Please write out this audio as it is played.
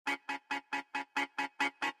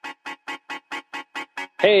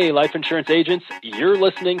Hey, life insurance agents, you're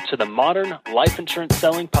listening to the Modern Life Insurance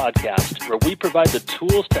Selling Podcast, where we provide the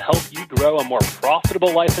tools to help you grow a more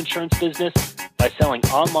profitable life insurance business by selling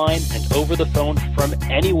online and over the phone from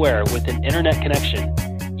anywhere with an internet connection.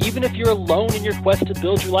 Even if you're alone in your quest to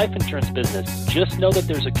build your life insurance business, just know that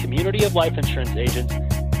there's a community of life insurance agents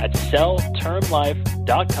at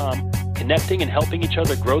selltermlife.com connecting and helping each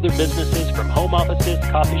other grow their businesses from home offices,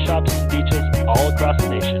 coffee shops, and beaches all across the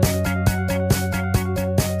nation.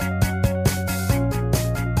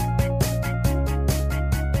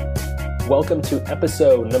 Welcome to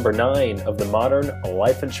episode number 9 of the Modern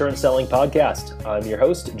Life Insurance Selling Podcast. I'm your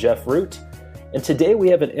host, Jeff Root, and today we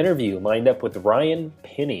have an interview lined up with Ryan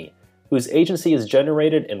Pinney, whose agency has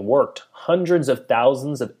generated and worked hundreds of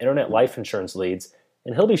thousands of internet life insurance leads,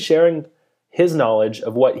 and he'll be sharing his knowledge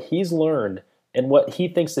of what he's learned and what he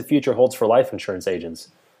thinks the future holds for life insurance agents.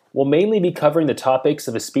 We'll mainly be covering the topics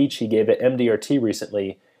of a speech he gave at MDRT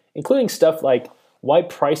recently, including stuff like why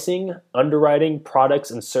pricing, underwriting, products,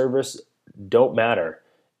 and service don't matter,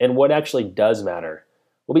 and what actually does matter.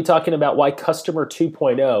 We'll be talking about why Customer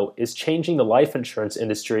 2.0 is changing the life insurance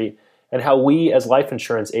industry and how we as life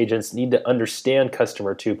insurance agents need to understand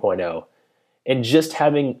Customer 2.0. And just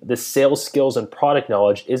having the sales skills and product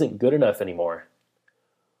knowledge isn't good enough anymore.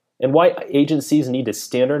 And why agencies need to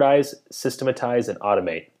standardize, systematize, and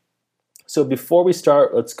automate. So before we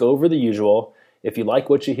start, let's go over the usual. If you like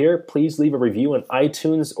what you hear, please leave a review on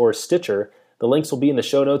iTunes or Stitcher. The links will be in the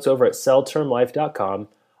show notes over at selltermlife.com.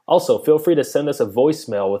 Also, feel free to send us a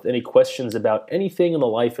voicemail with any questions about anything in the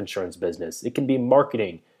life insurance business. It can be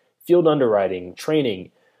marketing, field underwriting,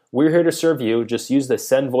 training. We're here to serve you. Just use the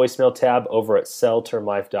send voicemail tab over at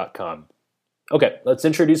selltermlife.com. Okay, let's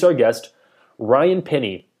introduce our guest. Ryan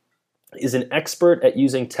Pinney is an expert at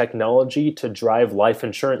using technology to drive life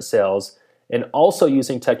insurance sales and also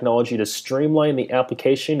using technology to streamline the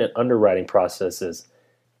application and underwriting processes.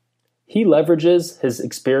 He leverages his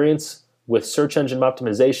experience with search engine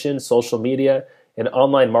optimization, social media, and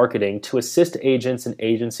online marketing to assist agents and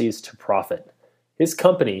agencies to profit. His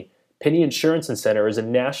company, Pinney Insurance and Center, is a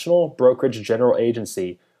national brokerage general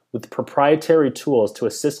agency with proprietary tools to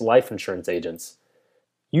assist life insurance agents.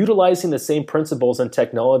 Utilizing the same principles and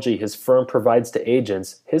technology his firm provides to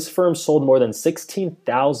agents, his firm sold more than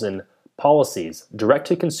 16,000 policies direct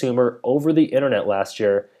to consumer over the internet last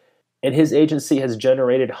year, and his agency has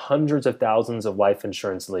generated hundreds of thousands of life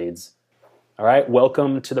insurance leads. All right,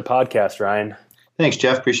 welcome to the podcast, Ryan. Thanks,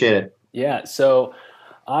 Jeff. Appreciate it. Yeah, so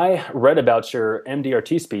I read about your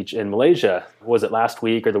MDRT speech in Malaysia. Was it last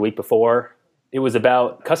week or the week before? It was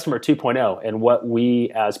about Customer 2.0 and what we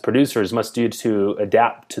as producers must do to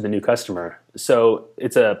adapt to the new customer. So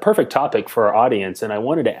it's a perfect topic for our audience, and I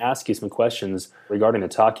wanted to ask you some questions regarding the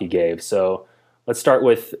talk you gave. So let's start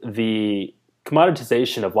with the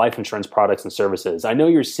commoditization of life insurance products and services. I know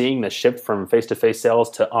you're seeing the shift from face-to-face sales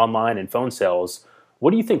to online and phone sales.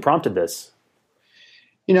 What do you think prompted this?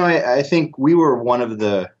 You know, I think we were one of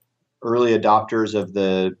the early adopters of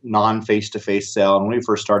the non-face-to-face sale. And when we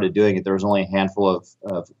first started doing it, there was only a handful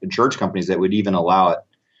of insurance companies that would even allow it.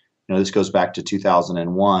 You know, this goes back to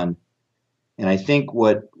 2001. And I think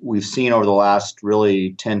what we've seen over the last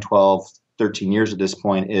really 10, 12, 13 years at this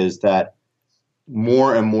point is that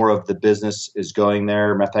more and more of the business is going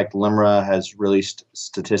there. Matter of fact, LIMRA has released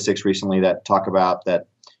statistics recently that talk about that,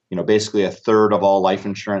 you know, basically a third of all life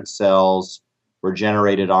insurance sales were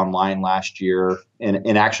generated online last year.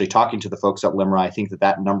 And actually talking to the folks at LIMRA, I think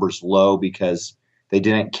that number's low because they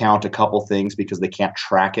didn't count a couple things because they can't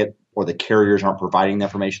track it or the carriers aren't providing the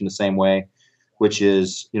information the same way, which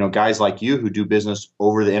is, you know, guys like you who do business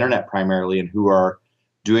over the internet primarily and who are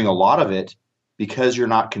doing a lot of it, because you're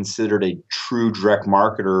not considered a true direct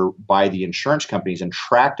marketer by the insurance companies and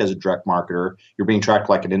tracked as a direct marketer, you're being tracked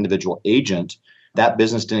like an individual agent, that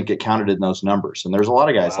business didn't get counted in those numbers. And there's a lot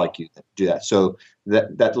of guys like you that do that. So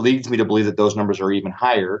that leads me to believe that those numbers are even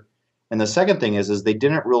higher. And the second thing is they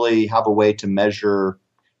didn't really have a way to measure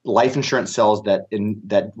life insurance sales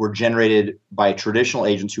that were generated by traditional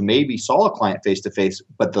agents who maybe saw a client face-to-face,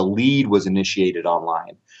 but the lead was initiated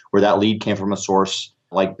online, where that lead came from a source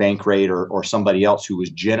like Bankrate or somebody else who was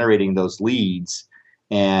generating those leads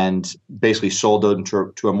and basically sold them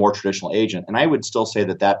to a more traditional agent. And I would still say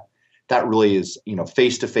that really is, you know,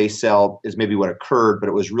 face-to-face sale is maybe what occurred, but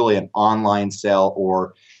it was really an online sale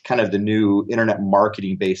or kind of the new internet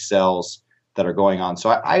marketing-based sales that are going on. So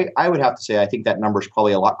I would have to say I think that number is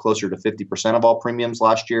probably a lot closer to 50% of all premiums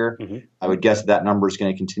last year. Mm-hmm. I would guess that number is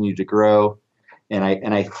going to continue to grow. And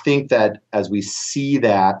I think that as we see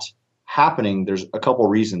that happening, there's a couple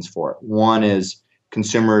reasons for it. One is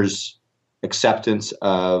consumers' acceptance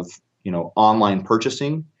of online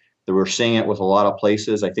purchasing. That we're seeing it with a lot of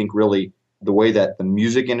places. I think really the way that the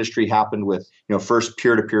music industry happened with, first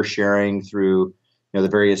peer-to-peer sharing through, the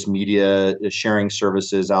various media sharing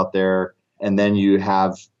services out there. And then you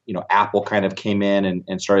have, Apple kind of came in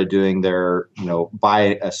and started doing their,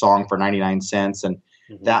 buy a song for 99 cents. And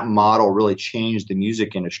that model really changed the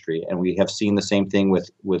music industry. And we have seen the same thing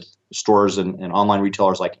with stores and online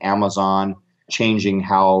retailers like Amazon changing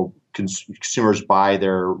how consumers buy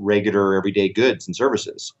their regular everyday goods and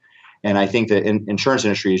services. And I think the insurance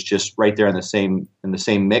industry is just right there in the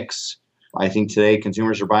same mix. I think today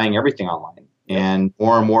consumers are buying everything online, and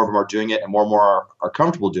more of them are doing it, and more are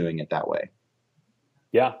comfortable doing it that way.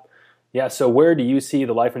 Yeah. Yeah. So where do you see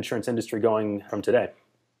the life insurance industry going from today?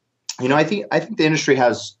 I think the industry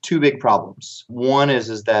has two big problems. One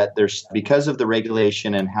is that there's, because of the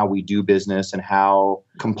regulation and how we do business and how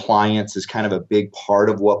compliance is kind of a big part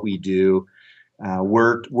of what we do.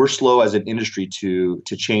 We're slow as an industry to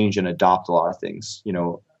change and adopt a lot of things.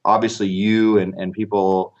 Obviously you and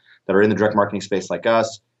people that are in the direct marketing space like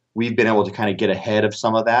us, we've been able to kind of get ahead of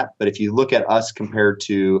some of that. But if you look at us compared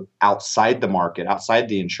to outside the market, outside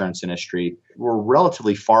the insurance industry, we're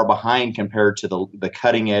relatively far behind compared to the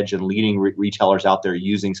cutting edge and leading retailers out there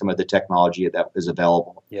using some of the technology that is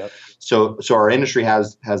available. Yep. So our industry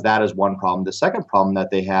has that as one problem. The second problem that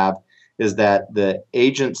they have is that the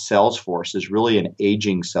agent sales force is really an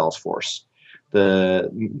aging sales force.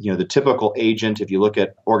 The typical agent, if you look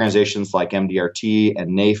at organizations like MDRT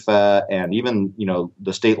and NAIFA and even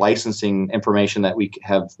the state licensing information that we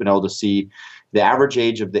have been able to see, the average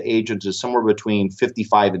age of the agent is somewhere between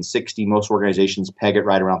 55 and 60. Most organizations peg it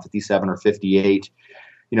right around 57 or 58.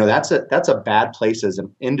 That's a bad place as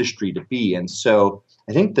an industry to be. And so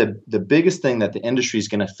I think the biggest thing that the industry is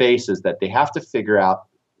going to face is that they have to figure out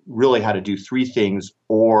really how to do three things,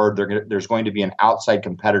 or there's going to be an outside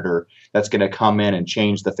competitor that's going to come in and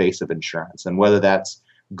change the face of insurance. And whether that's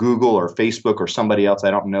Google or Facebook or somebody else, I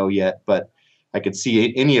don't know yet, but I could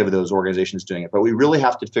see any of those organizations doing it. But we really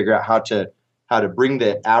have to figure out how to bring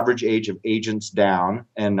the average age of agents down.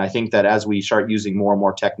 And I think that as we start using more and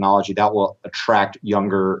more technology, that will attract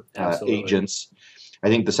younger agents. I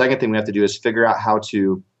think the second thing we have to do is figure out how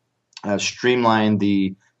to streamline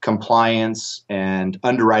the compliance and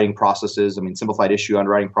underwriting processes. I mean, simplified issue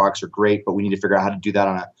underwriting products are great, but we need to figure out how to do that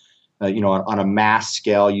on a mass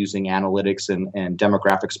scale using analytics and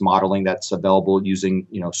demographics modeling that's available using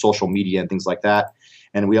social media and things like that.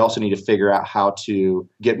 And we also need to figure out how to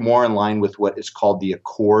get more in line with what is called the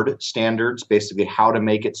Accord standards, basically how to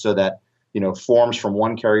make it so that forms from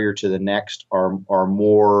one carrier to the next are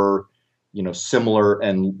more similar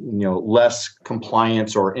and less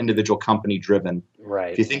compliance or individual company driven.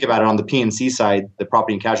 Right. If you think about it on the P&C side, the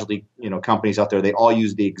property and casualty companies out there, they all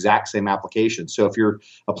use the exact same application. So if you're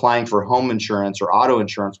applying for home insurance or auto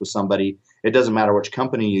insurance with somebody, it doesn't matter which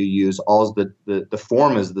company you use. All the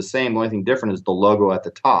form is the same. The only thing different is the logo at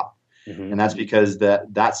the top. Mm-hmm. And that's because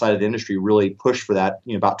that side of the industry really pushed for that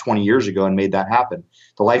about 20 years ago and made that happen.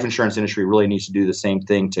 The life insurance industry really needs to do the same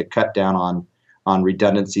thing to cut down on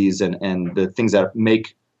redundancies and the things that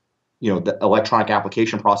make the electronic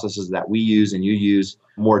application processes that we use and you use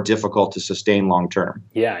more difficult to sustain long term.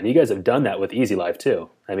 Yeah, and you guys have done that with Easy Life too.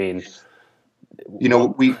 I mean,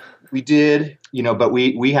 we did, but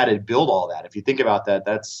we had to build all that. If you think about that,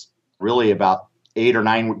 that's really about 8 or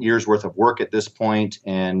 9 years worth of work at this point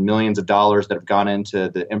and millions of dollars that have gone into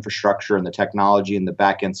the infrastructure and the technology and the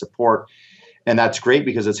back end support. And that's great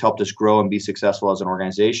because it's helped us grow and be successful as an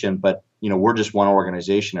organization. But, we're just one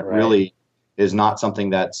organization. It really is not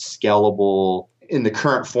something that's scalable in the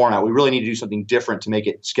current format. We really need to do something different to make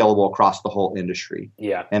it scalable across the whole industry.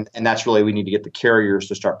 Yeah. And that's really, we need to get the carriers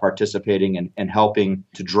to start participating and helping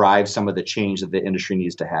to drive some of the change that the industry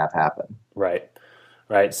needs to have happen. Right.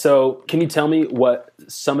 Right. So can you tell me what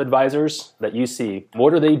some advisors that you see,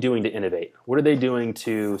 what are they doing to innovate? What are they doing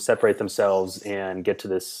to separate themselves and get to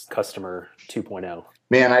this customer 2.0?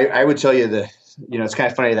 Man, I would tell you that, it's kind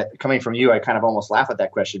of funny that coming from you, I kind of almost laugh at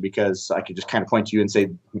that question because I could just kind of point to you and say,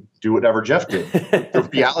 do whatever Jeff did. The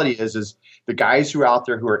reality is the guys who are out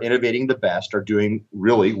there who are innovating the best are doing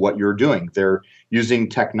really what you're doing. They're using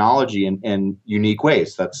technology in unique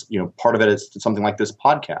ways. That's, part of it is something like this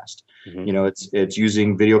podcast. Mm-hmm. It's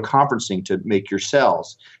using video conferencing to make your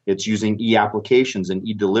sales. It's using e-applications and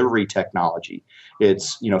e-delivery technology.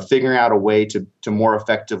 It's, figuring out a way to more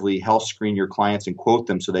effectively health screen your clients and quote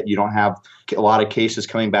them so that you don't have a lot of cases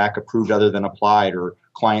coming back approved other than applied, or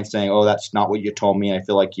clients saying, oh, that's not what you told me. I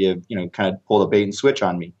feel like you kind of pulled a bait and switch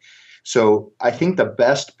on me. So I think the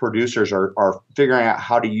best producers are figuring out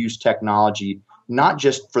how to use technology not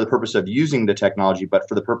just for the purpose of using the technology, but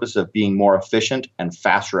for the purpose of being more efficient and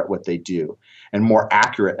faster at what they do and more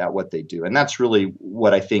accurate at what they do. And that's really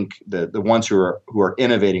what I think the ones who are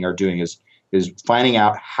innovating are doing is finding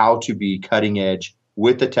out how to be cutting edge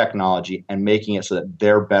with the technology and making it so that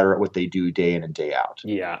they're better at what they do day in and day out.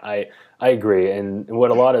 Yeah, I agree. And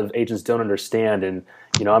what a lot of agents don't understand, and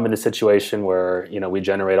I'm in a situation where we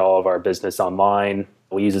generate all of our business online.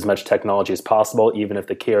 We use as much technology as possible, even if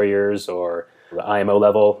the carriers or the IMO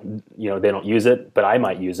level, they don't use it, but I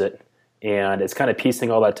might use it. And it's kind of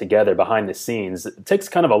piecing all that together behind the scenes. It takes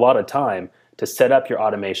kind of a lot of time to set up your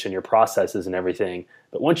automation, your processes and everything.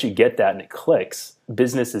 But once you get that and it clicks,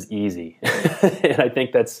 business is easy. And I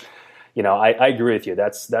think that's, I agree with you.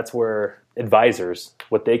 That's where advisors,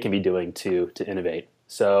 what they can be doing to innovate.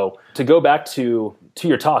 So to go back to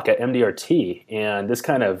your talk at MDRT, and this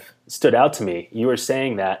kind of stood out to me. You were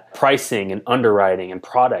saying that pricing and underwriting and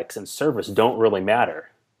products and service don't really matter.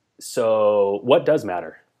 So what does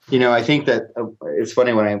matter? I think that it's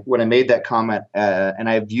funny when I made that comment, and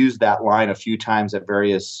I've used that line a few times at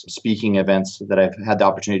various speaking events that I've had the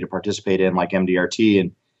opportunity to participate in, like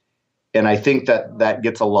MDRT, and I think that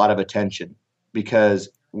gets a lot of attention because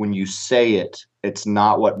when you say it, it's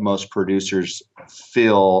not what most producers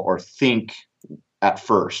feel or think at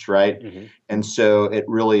first, right? Mm-hmm. And so it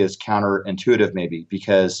really is counterintuitive, maybe,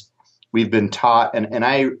 because we've been taught, and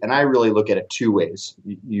I really look at it two ways.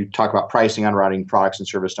 You talk about pricing, underwriting, products and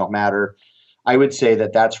service don't matter. I would say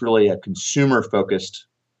that that's really a consumer-focused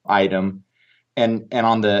item, and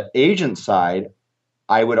on the agent side,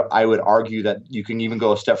 I would argue that you can even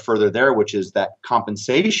go a step further there, which is that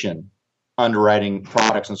compensation, underwriting,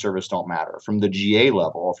 products and service don't matter from the GA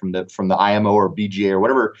level, from the IMO or BGA or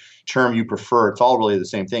whatever term you prefer. It's all really the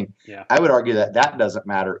same thing. Yeah. I would argue that doesn't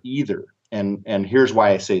matter either, and here's why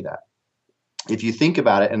I say that. If you think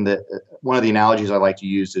about it, and one of the analogies I like to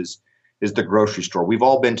use is the grocery store. We've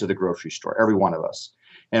all been to the grocery store, every one of us.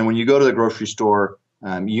 And when you go to the grocery store,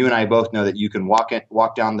 you and I both know that you can walk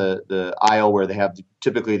down the aisle where they have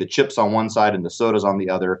typically the chips on one side and the sodas on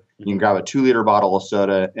the other. You can grab a 2-liter bottle of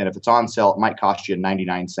soda, and if it's on sale, it might cost you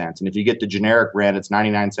 99 cents. And if you get the generic brand, it's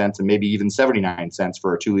 99 cents and maybe even 79 cents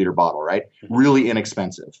for a 2-liter bottle, right? Really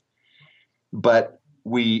inexpensive. But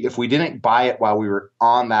if we didn't buy it while we were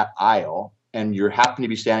on that aisle, and you happen to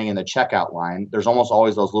be standing in the checkout line, there's almost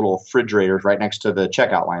always those little refrigerators right next to the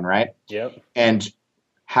checkout line, right? Yep. And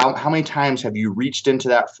how many times have you reached into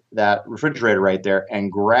that refrigerator right there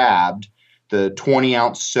and grabbed the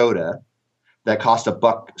 20-ounce soda that cost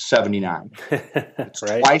 $1.79? It's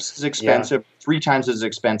right? Twice as expensive, 3 times as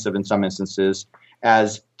expensive in some instances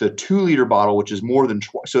as the 2-liter bottle, which is more than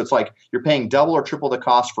twice. So it's like you're paying double or triple the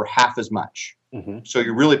cost for half as much. Mm-hmm. So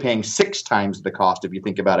you're really paying 6 times the cost if you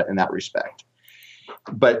think about it in that respect.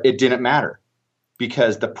 But it didn't matter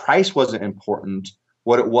because the price wasn't important.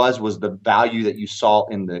 What it was the value that you saw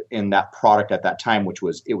in that product at that time, which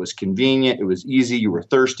was it was convenient, it was easy, you were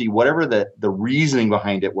thirsty, whatever the reasoning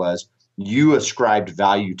behind it was, you ascribed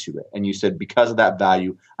value to it. And you said, because of that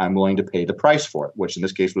value, I'm willing to pay the price for it, which in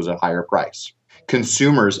this case was a higher price.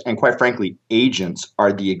 Consumers, and quite frankly, agents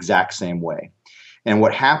are the exact same way. And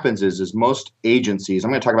what happens is most agencies, I'm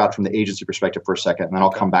going to talk about it from the agency perspective for a second, and then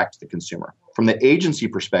I'll come back to the consumer. From the agency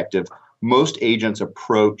perspective, most agents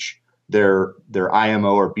approach their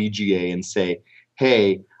IMO or BGA and say,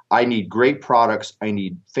 hey, I need great products, I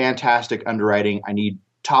need fantastic underwriting, I need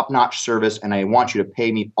top-notch service, and I want you to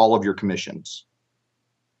pay me all of your commissions.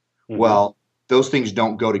 Mm-hmm. Well, those things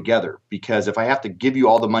don't go together, because if I have to give you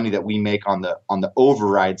all the money that we make on the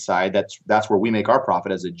override side, that's where we make our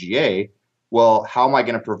profit as a GA. Well, how am I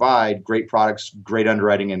going to provide great products, great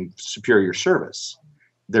underwriting, and superior service?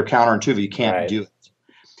 They're counterintuitive. You can't do it.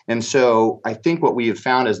 And so I think what we have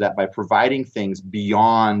found is that by providing things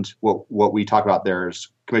beyond what we talk about there is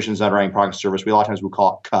commissions, underwriting, product, service, a lot of times we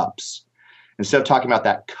call it cups. Instead of talking about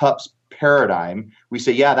that cups paradigm, we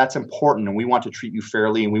say, yeah, that's important, and we want to treat you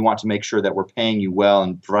fairly, and we want to make sure that we're paying you well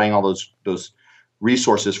and providing all those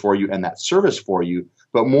resources for you and that service for you.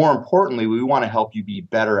 But more importantly, we want to help you be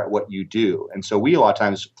better at what you do. And so we a lot of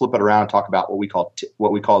times flip it around and talk about what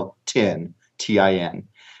we call TIN, T-I-N.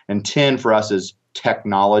 And TIN for us is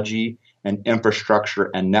technology and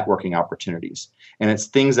infrastructure and networking opportunities. And it's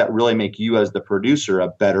things that really make you as the producer a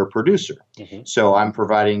better producer. Mm-hmm. So I'm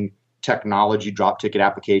providing technology, drop ticket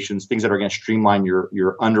applications, things that are going to streamline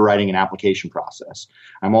your underwriting and application process.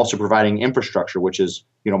 I'm also providing infrastructure, which is,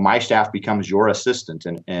 my staff becomes your assistant,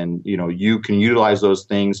 and you can utilize those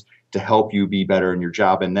things to help you be better in your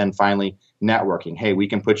job. And then finally, networking. Hey, we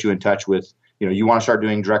can put you in touch with, you want to start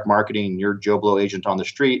doing direct marketing, and you're Joe Blow agent on the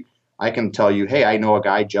street. I can tell you, hey, I know a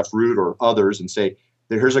guy, Jeff Root or others, and say,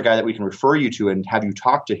 here's a guy that we can refer you to and have you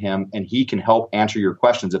talk to him, and he can help answer your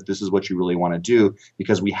questions if this is what you really want to do,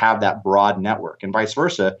 because we have that broad network. And vice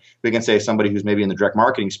versa, we can say somebody who's maybe in the direct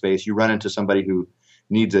marketing space, you run into somebody who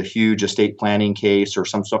needs a huge estate planning case or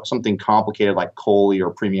something complicated like COLI or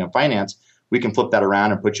premium finance, we can flip that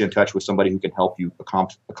around and put you in touch with somebody who can help you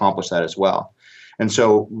accomplish that as well. And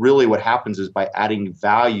so really what happens is by adding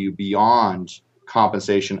value beyond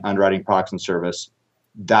compensation, underwriting, products, and service,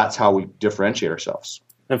 that's how we differentiate ourselves.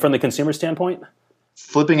 And from the consumer standpoint?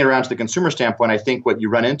 Flipping it around to the consumer standpoint, I think what you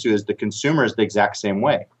run into is the consumer is the exact same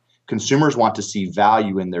way. Consumers want to see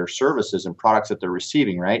value in their services and products that they're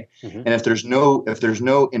receiving, right? Mm-hmm. And if there's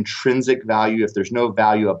no intrinsic value, if there's no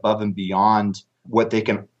value above and beyond what they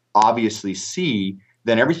can obviously see,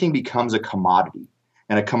 then everything becomes a commodity.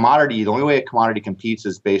 And a commodity, the only way a commodity competes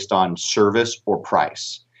is based on service or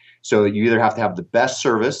price. So you either have to have the best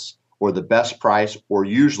service or the best price, or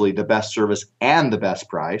usually the best service and the best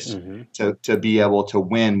price to be able to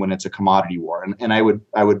win when it's a commodity war. And I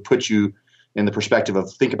would put you in the perspective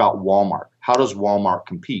of, think about Walmart. How does Walmart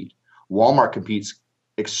compete? Walmart competes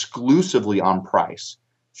exclusively on price.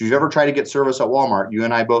 If you've ever tried to get service at Walmart, you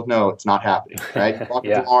and I both know it's not happening, right? You walk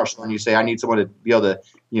into a Walmart store and you say, I need someone to be able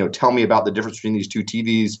to, tell me about the difference between these two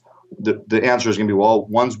TVs. The answer is going to be, well,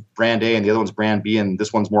 one's brand A and the other one's brand B, and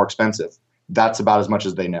this one's more expensive. That's about as much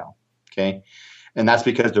as they know. Okay. And that's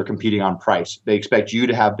because they're competing on price. They expect you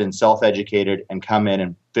to have been self-educated and come in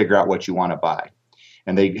and figure out what you want to buy.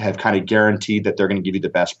 And they have kind of guaranteed that they're going to give you the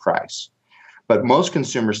best price. But most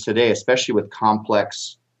consumers today, especially with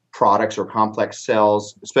complex products or complex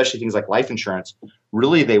sales, especially things like life insurance,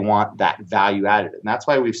 really they want that value added. And that's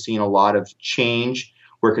why we've seen a lot of change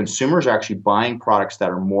where consumers are actually buying products that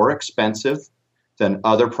are more expensive than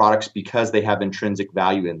other products because they have intrinsic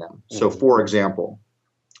value in them. So for example,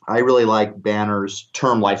 I really like Banner's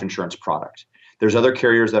term life insurance product. There's other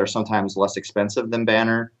carriers that are sometimes less expensive than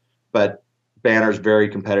Banner, but Banner's very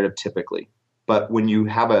competitive typically. But when you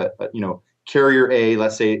have a carrier A,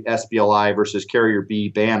 let's say SBLI versus carrier B,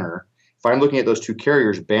 Banner, if I'm looking at those two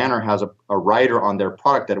carriers, Banner has a rider on their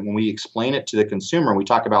product that when we explain it to the consumer and we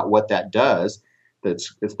talk about what that does,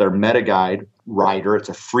 it's their MediGuide rider. It's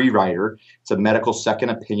a free rider. It's a medical second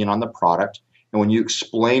opinion on the product. And when you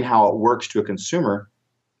explain how it works to a consumer,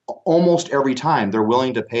 almost every time they're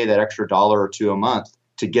willing to pay that extra $1 or $2 a month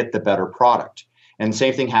to get the better product. And the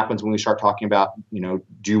same thing happens when we start talking about,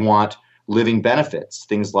 do you want living benefits,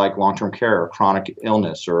 things like long-term care or chronic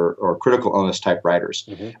illness or critical illness type riders.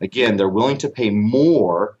 Again, they're willing to pay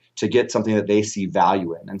more to get something that they see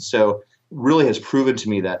value in. And so really has proven to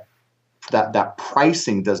me that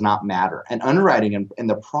pricing does not matter. And underwriting and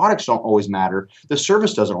the products don't always matter. The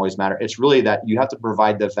service doesn't always matter. It's really that you have to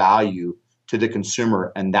provide the value to the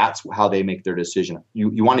consumer, and that's how they make their decision.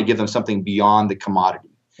 You want to give them something beyond the commodity.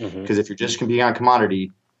 Because if you're just competing on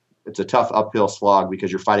commodity, it's a tough uphill slog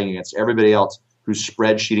because you're fighting against everybody else who's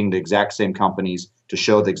spreadsheeting the exact same companies to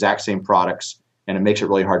show the exact same products, and it makes it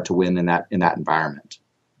really hard to win in that environment.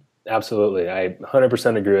 Absolutely. I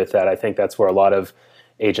 100% agree with that. I think that's where a lot of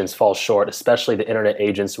agents fall short, especially the internet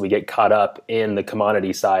agents. We get caught up in the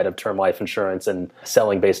commodity side of term life insurance and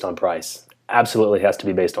selling based on price. Absolutely has to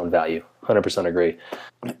be based on value. 100% agree.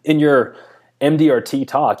 In your MDRT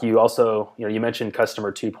talk, you also, you mentioned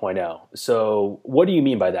Customer 2.0. So what do you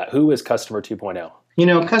mean by that? Who is Customer 2.0?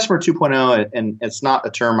 Customer 2.0, and it's not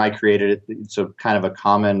a term I created. It's a kind of a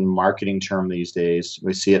common marketing term these days.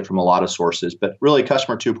 We see it from a lot of sources, but really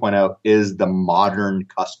Customer 2.0 is the modern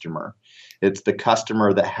customer. It's the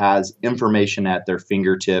customer that has information at their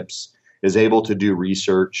fingertips, is able to do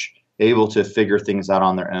research, able to figure things out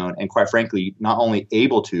on their own, and quite frankly, not only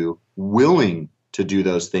able to, willing to do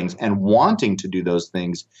those things and wanting to do those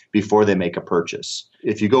things before they make a purchase.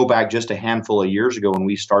 If you go back just a handful of years ago when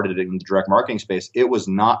we started in the direct marketing space, it was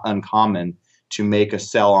not uncommon to make a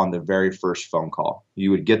sell on the very first phone call.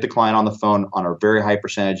 You would get the client on the phone on a very high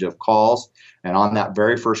percentage of calls, and on that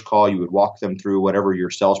very first call, you would walk them through whatever your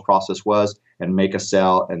sales process was and make a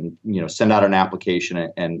sell and send out an application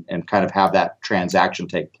and kind of have that transaction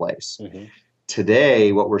take place.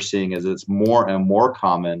 Today, what we're seeing is it's more and more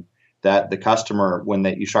common that the customer, when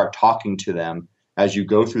you start talking to them, as you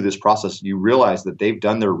go through this process, you realize that they've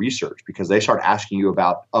done their research because they start asking you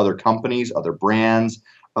about other companies, other brands,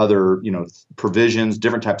 other provisions,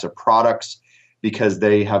 different types of products, because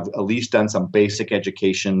they have at least done some basic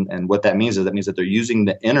education. And what that means is that they're using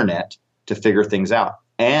the internet to figure things out.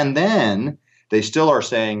 And then they still are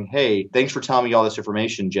saying, hey, thanks for telling me all this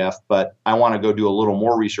information, Jeff, but I want to go do a little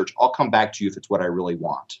more research. I'll come back to you if it's what I really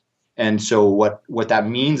want. And so what that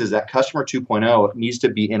means is that customer 2.0 needs to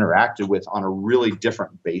be interacted with on a really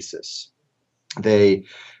different basis.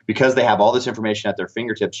 Because they have all this information at their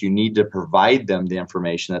fingertips, you need to provide them the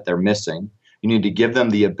information that they're missing. You need to give them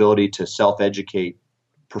the ability to self-educate,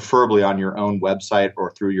 preferably on your own website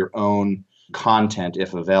or through your own content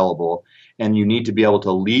if available. And you need to be able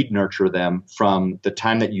to lead nurture them from the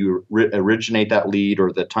time that you originate that lead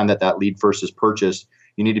or the time that lead first is purchased.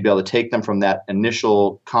 You need to be able to take them from that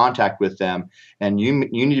initial contact with them, and you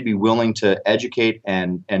need to be willing to educate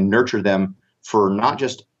and nurture them for not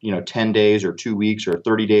just 10 days or 2 weeks or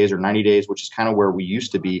 30 days or 90 days, which is kind of where we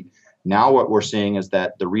used to be. Now what we're seeing is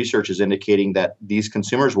that the research is indicating that these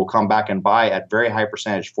consumers will come back and buy at very high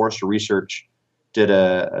percentage. Forrester Research did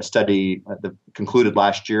a study that concluded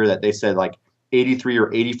last year that they said like 83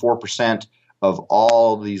 or 84% of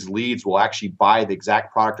all these leads will actually buy the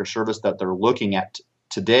exact product or service that they're looking at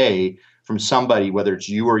today from somebody, whether it's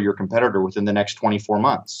you or your competitor, within the next 24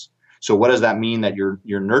 months. So what does that mean that your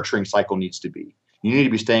nurturing cycle needs to be? You need to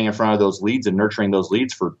be staying in front of those leads and nurturing those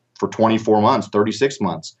leads for 24 months, 36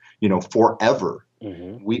 months, forever.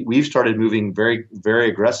 Mm-hmm. We've started moving very, very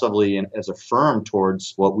aggressively as a firm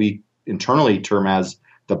towards what we internally term as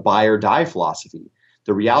the buy or die philosophy.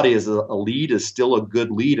 The reality is a lead is still a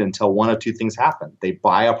good lead until one of two things happen. They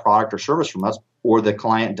buy a product or service from us, or the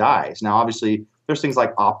client dies. Now, obviously, there's things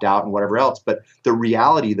like opt out and whatever else, but the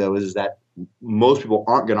reality, though, is that most people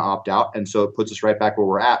aren't going to opt out, and so it puts us right back where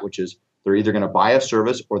we're at, which is they're either going to buy a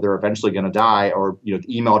service or they're eventually going to die, or the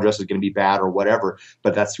email address is going to be bad or whatever.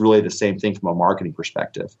 But that's really the same thing from a marketing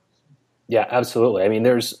perspective. Yeah, absolutely. I mean,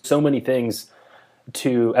 there's so many things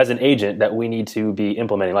as an agent that we need to be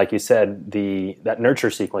implementing. Like you said, that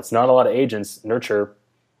nurture sequence. Not a lot of agents nurture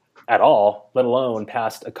at all, let alone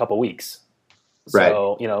past a couple weeks.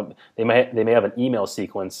 So, right. They may have an email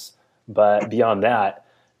sequence, but beyond that,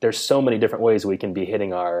 there's so many different ways we can be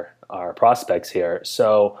hitting our prospects here.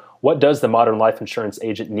 So what does the modern life insurance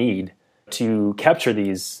agent need to capture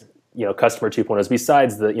these, customer 2.0s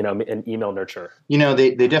besides an email nurture?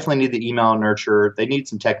 They definitely need the email nurture. They need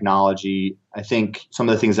some technology. I think some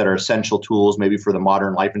of the things that are essential tools, maybe for the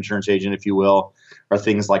modern life insurance agent, if you will, are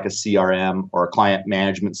things like a CRM or a client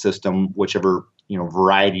management system, whichever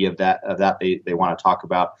variety of that they want to talk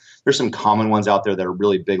about. There's some common ones out there that are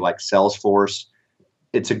really big, like Salesforce.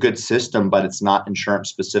 It's a good system, but it's not insurance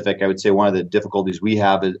specific. I would say one of the difficulties we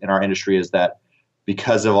have in our industry is that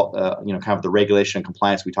because of kind of the regulation and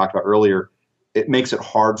compliance we talked about earlier, it makes it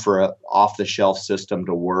hard for an off-the-shelf system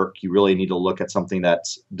to work. You really need to look at something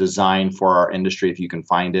that's designed for our industry if you can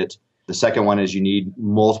find it. The second one is you need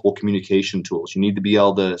multiple communication tools. You need to be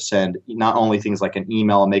able to send not only things like an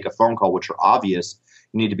email and make a phone call, which are obvious.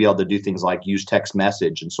 You need to be able to do things like use text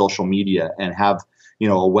message and social media and have a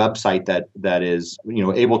website that is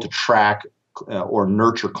able to track or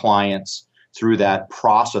nurture clients through that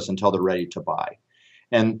process until they're ready to buy.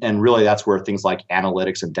 And really that's where things like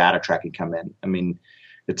analytics and data tracking come in. I mean,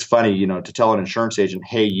 it's funny, to tell an insurance agent,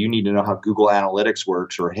 hey, you need to know how Google Analytics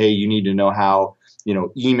works, or hey, you need to know how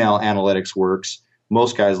email analytics works.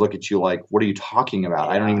 Most guys look at you like, what are you talking about?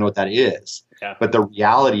 I don't even know what that is. Yeah. But the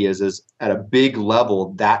reality is at a big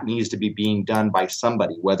level, that needs to be being done by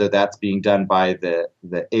somebody, whether that's being done by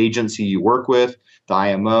the agency you work with, the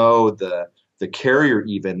IMO, the carrier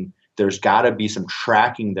even. There's got to be some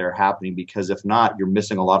tracking there happening, because if not, you're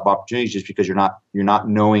missing a lot of opportunities just because you're not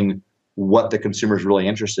knowing what the consumer is really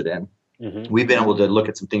interested in. Mm-hmm. We've been able to look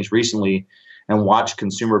at some things recently and watch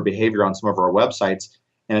consumer behavior on some of our websites,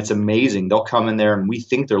 and it's amazing. They'll come in there and we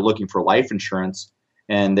think they're looking for life insurance,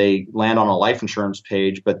 and they land on a life insurance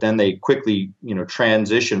page, but then they quickly,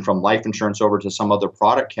 transition from life insurance over to some other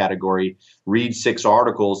product category, read 6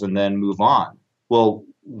 articles, and then move on. Well,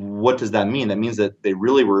 what does that mean? That means that they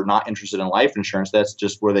really were not interested in life insurance. That's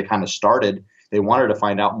just where they kind of started. They wanted to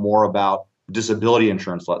find out more about disability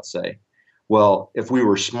insurance, let's say. Well, if we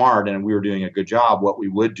were smart and we were doing a good job, what we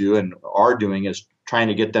would do and are doing is trying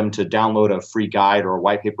to get them to download a free guide or a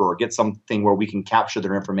white paper or get something where we can capture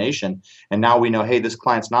their information. And now we know, hey, this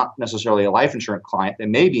client's not necessarily a life insurance client. They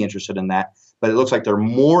may be interested in that, but it looks like they're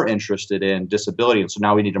more interested in disability. And so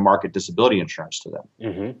now we need to market disability insurance to them.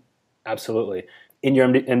 Mm-hmm. Absolutely. In your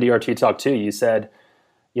MDRT talk too, you said,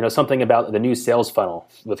 something about the new sales funnel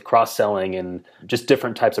with cross-selling and just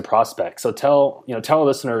different types of prospects. So tell our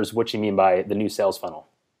listeners what you mean by the new sales funnel.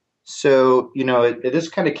 So, this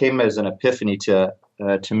kind of came as an epiphany to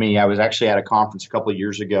me. I was actually at a conference a couple of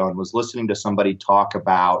years ago and was listening to somebody talk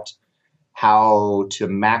about how to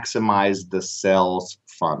maximize the sales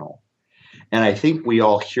funnel. And I think we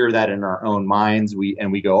all hear that in our own minds. We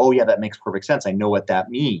go, oh yeah, that makes perfect sense. I know what that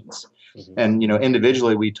means. Mm-hmm. And,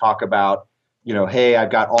 individually we talk about, hey,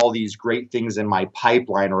 I've got all these great things in my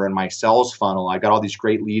pipeline or in my sales funnel. I've got all these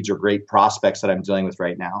great leads or great prospects that I'm dealing with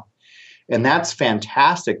right now. And that's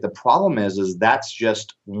fantastic. The problem is that's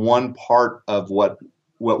just one part of what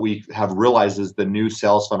we have realized is the new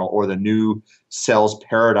sales funnel or the new sales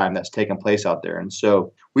paradigm that's taken place out there. And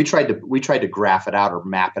so we tried to graph it out or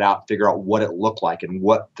map it out, figure out what it looked like and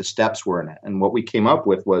what the steps were in it. And what we came up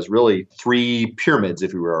with was really 3 pyramids,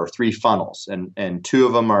 if you will, or 3 funnels. And 2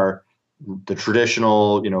 of them are the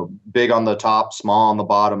traditional, big on the top, small on the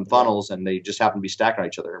bottom funnels, and they just happen to be stacked on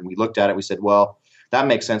each other. And we looked at it, we said, well, that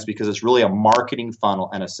makes sense because it's really a marketing funnel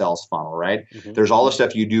and a sales funnel, right? Mm-hmm. There's all the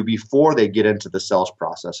stuff you do before they get into the sales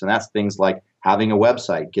process. And that's things like having a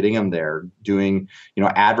website, getting them there, doing,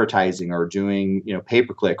 advertising or doing,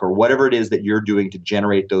 pay-per-click or whatever it is that you're doing to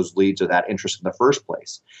generate those leads or that interest in the first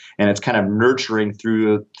place. And it's kind of nurturing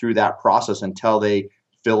through that process until they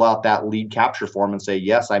fill out that lead capture form and say,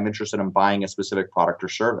 yes, I'm interested in buying a specific product or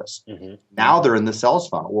service. Mm-hmm. Now they're in the sales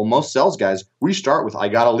funnel. Well, most sales guys, we start with, I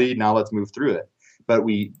got a lead, now let's move through it. But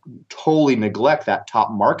we totally neglect that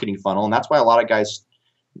top marketing funnel. And that's why a lot of guys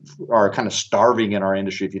are kind of starving in our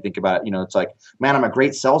industry. If you think about it, it's like, man, I'm a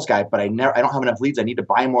great sales guy, but I don't have enough leads. I need to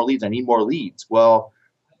buy more leads. I need more leads. Well,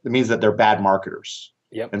 it means that they're bad marketers.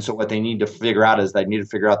 Yep. And so what they need to figure out is they need to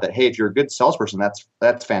figure out that, hey, if you're a good salesperson,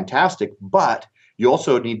 that's fantastic. But you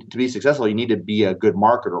also need to be successful. You need to be a good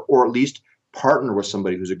marketer, or at least partner with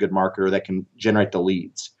somebody who's a good marketer that can generate the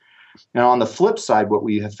leads. Now, on the flip side, what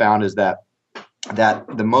we have found is that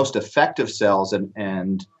the most effective sales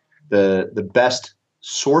and the best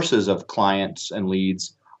sources of clients and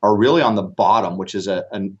leads are really on the bottom, which is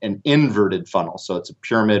an inverted funnel. So it's a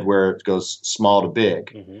pyramid where it goes small to big.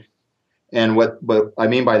 Mm-hmm. And what I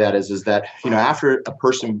mean by that is that, after a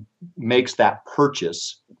person makes that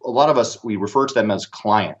purchase, a lot of us, we refer to them as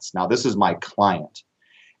clients. Now, this is my client.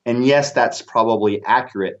 And yes, that's probably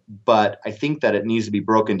accurate, but I think that it needs to be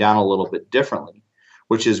broken down a little bit differently,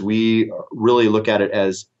 which is we really look at it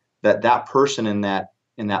as that person in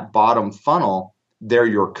that bottom funnel, they're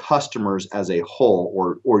your customers as a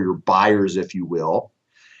whole, or your buyers, if you will.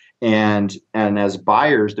 And as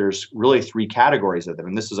buyers, there's really 3 categories of them.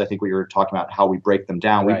 And this is, I think, what you were talking about, how we break them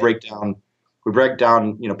down. Right. We break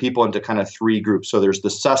down, people into kind of 3 groups. So there's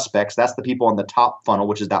the suspects. That's the people on the top funnel,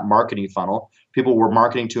 which is that marketing funnel. People we're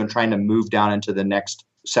marketing to and trying to move down into the next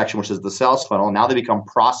section, which is the sales funnel. Now they become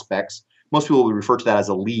prospects. Most people would refer to that as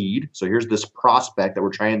a lead. So here's this prospect that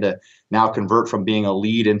we're trying to now convert from being a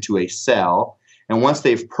lead into a sell. And once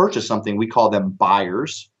they've purchased something, we call them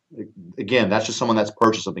buyers. Again, that's just someone that's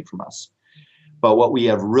purchased something from us. But what we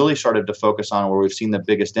have really started to focus on, where we've seen the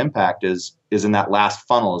biggest impact, is in that last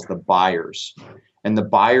funnel, is the buyers. And the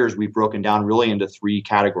buyers we've broken down really into 3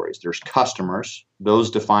 categories. There's customers,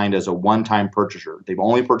 those defined as a one-time purchaser. They've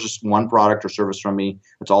only purchased one product or service from me.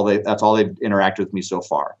 That's all they've interacted with me so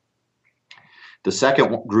far. The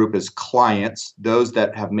second group is clients, those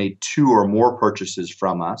that have made 2 or more purchases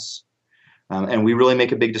from us. And we really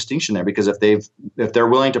make a big distinction there, because if they're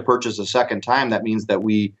willing to purchase a second time, that means that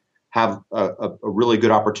we have a really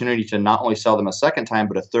good opportunity to not only sell them a second time,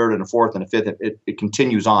 but a third and a fourth and a fifth. It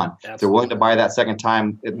continues on. Absolutely. If they're willing to buy that second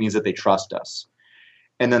time, it means that they trust us.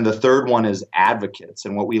 And then the third one is advocates.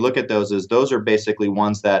 And what we look at those are basically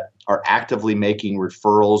ones that are actively making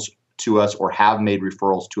referrals to us or have made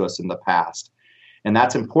referrals to us in the past. And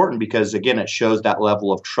that's important because, again, it shows that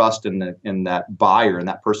level of trust in that buyer and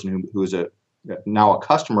that person who is now a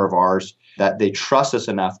customer of ours, that they trust us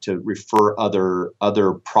enough to refer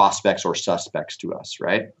other prospects or suspects to us,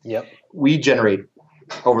 right? Yep. We generate,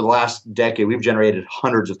 over the last decade, we've generated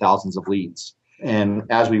hundreds of thousands of leads. And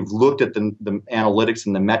as we've looked at the analytics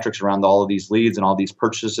and the metrics around all of these leads and all these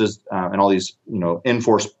purchases and all these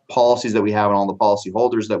enforced policies that we have and all the policy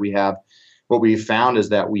holders that we have, what we've found is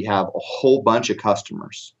that we have a whole bunch of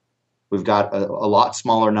customers. We've got a lot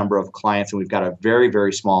smaller number of clients, and we've got a very,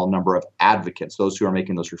 very small number of advocates, those who are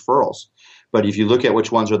making those referrals. But if you look at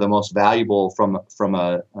which ones are the most valuable from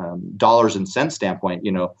a dollars and cents standpoint,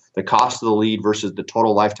 the cost of the lead versus the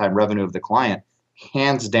total lifetime revenue of the client,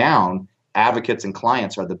 hands down, advocates and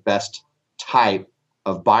clients are the best type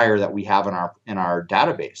of buyer that we have in our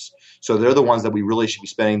database. So they're the ones that we really should be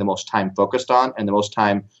spending the most time focused on and the most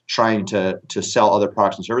time trying to sell other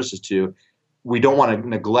products and services to. We don't want to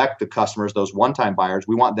neglect the customers, those one-time buyers.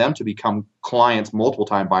 We want them to become clients,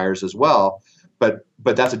 multiple-time buyers as well. But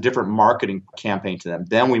that's a different marketing campaign to them.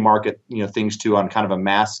 Then we market things to on kind of a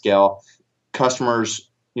mass scale.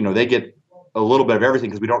 Customers, they get a little bit of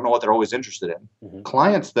everything because we don't know what they're always interested in. Mm-hmm.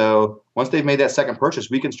 Clients, though, once they've made that second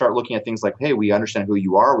purchase, we can start looking at things like, hey, we understand who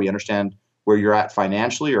you are. We understand where you're at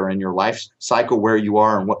financially or in your life cycle, where you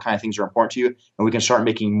are and what kind of things are important to you. And we can start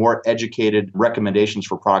making more educated recommendations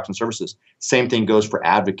for products and services. Same thing goes for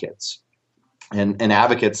advocates. And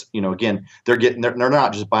advocates, again, they're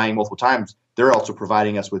not just buying multiple times. They're also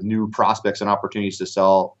providing us with new prospects and opportunities to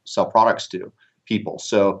sell products to people.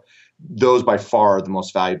 So those by far are the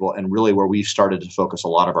most valuable and really where we've started to focus a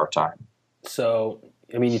lot of our time. So,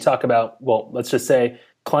 you talk about, let's just say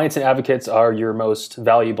clients and advocates are your most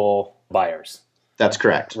valuable buyers. That's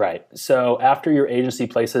correct. Right. So after your agency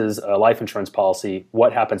places a life insurance policy,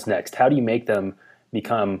 what happens next? How do you make them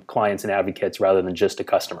become clients and advocates rather than just a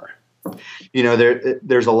customer?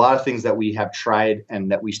 There's a lot of things that we have tried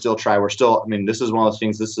and that we still try. This is one of those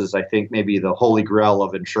things. This is, I think, maybe the holy grail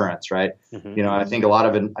of insurance, right? Mm-hmm. I think a lot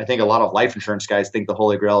of life insurance guys think the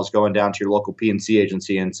holy grail is going down to your local P&C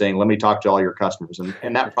agency and saying, "Let me talk to all your customers,"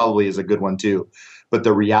 and that probably is a good one too. But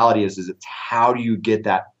the reality is it's how do you get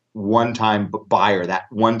that one-time buyer, that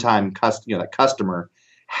one-time that customer?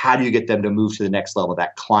 How do you get them to move to the next level,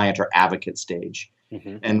 that client or advocate stage?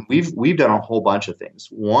 Mm-hmm. And we've done a whole bunch of things.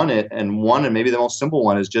 One and maybe the most simple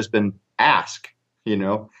one has just been ask.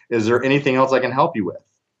 Is there anything else I can help you with?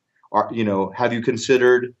 Or have you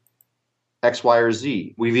considered X, Y, or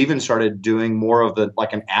Z? We've even started doing more of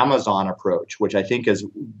an Amazon approach, which I think is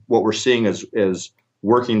what we're seeing is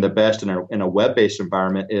working the best in a web-based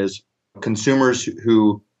environment. Is consumers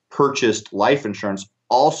who purchased life insurance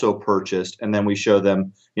also purchased, and then we show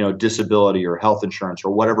them, disability or health insurance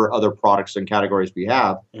or whatever other products and categories we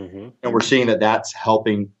have. Mm-hmm. And we're seeing that that's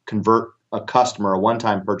helping convert a customer, a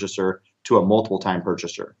one-time purchaser, to a multiple-time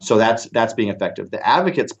purchaser. So that's being effective. The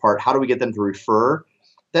advocates part, how do we get them to refer?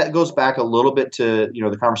 That goes back a little bit to,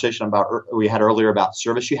 the conversation we had earlier about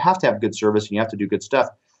service. You have to have good service and you have to do good stuff.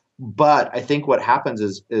 But I think what happens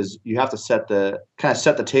is you have to set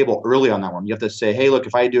the table early on that one. You have to say, hey, look,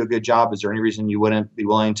 if I do a good job, is there any reason you wouldn't be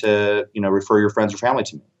willing to, refer your friends or family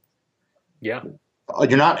to me? Yeah.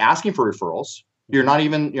 You're not asking for referrals. You're not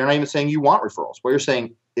even saying you want referrals. What you're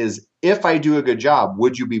saying is, if I do a good job,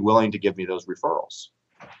 would you be willing to give me those referrals?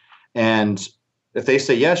 And if they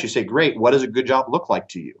say yes, you say, great. What does a good job look like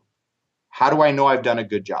to you? How do I know I've done a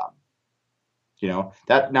good job?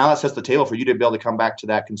 That sets the table for you to be able to come back to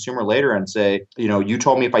that consumer later and say, you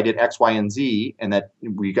told me if I did X, Y, and Z and that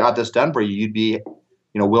we got this done for you, you'd be,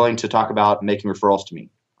 willing to talk about making referrals to me.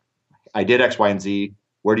 I did X, Y, and Z.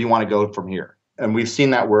 Where do you want to go from here? And we've seen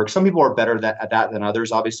that work. Some people are better at that than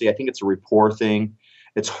others. Obviously, I think it's a rapport thing.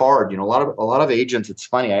 It's hard. A lot of agents, it's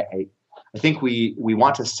funny. I think we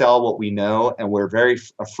want to sell what we know, and we're very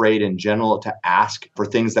afraid in general to ask for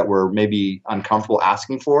things that we're maybe uncomfortable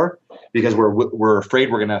asking for because we're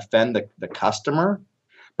afraid we're going to offend the customer.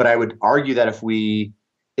 But I would argue that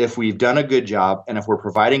if we've done a good job and if we're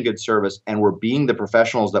providing good service and we're being the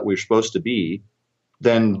professionals that we're supposed to be,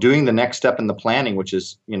 then doing the next step in the planning, which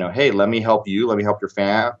is, hey, let me help you, let me help your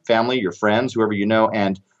family, your friends, whoever you know,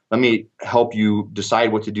 and let me help you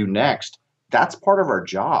decide what to do next. That's part of our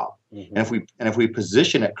job. Mm-hmm. And if we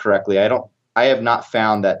position it correctly, I have not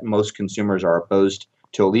found that most consumers are opposed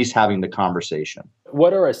to at least having the conversation.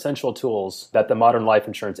 What are essential tools that the modern life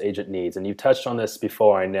insurance agent needs? And you've touched on this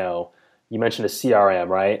before, I know. You mentioned a CRM,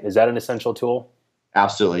 right? Is that an essential tool?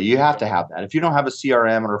 Absolutely. You have to have that. If you don't have a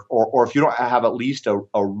CRM or if you don't have at least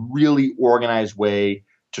a really organized way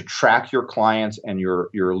to track your clients and your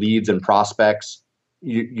leads and prospects,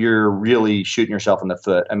 you're really shooting yourself in the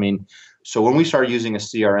foot. So when we started using a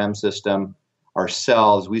CRM system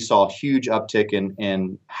ourselves, we saw a huge uptick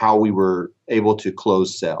in how we were able to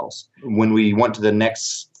close sales. When we went to the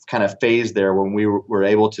next kind of phase there, when we were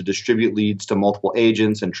able to distribute leads to multiple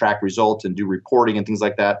agents and track results and do reporting and things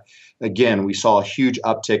like that, again, we saw a huge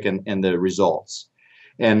uptick in the results.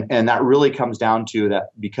 And that really comes down to that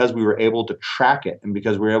because we were able to track it and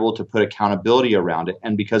because we were able to put accountability around it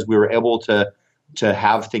and because we were able to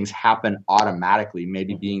have things happen automatically,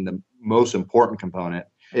 maybe being the most important component,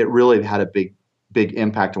 it really had a big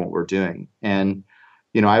impact on what we're doing. And,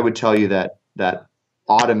 I would tell you that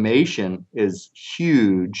automation is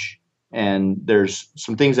huge and there's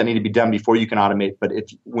some things that need to be done before you can automate. But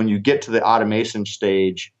when you get to the automation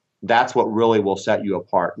stage, that's what really will set you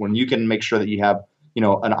apart. When you can make sure that you have,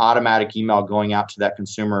 an automatic email going out to that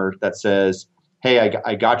consumer that says, hey,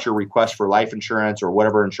 I got your request for life insurance or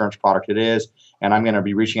whatever insurance product it is, and I'm going to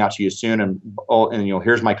be reaching out to you soon. And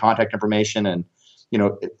here's my contact information. And,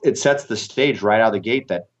 it sets the stage right out of the gate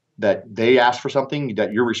that they ask for something,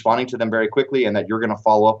 that you're responding to them very quickly and that you're going to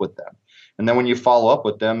follow up with them. And then when you follow up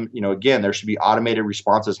with them, again, there should be automated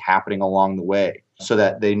responses happening along the way so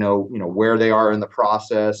that they know, where they are in the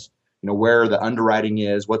process, where the underwriting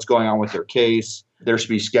is, what's going on with their case. There should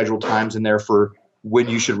be scheduled times in there for when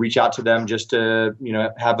you should reach out to them just to,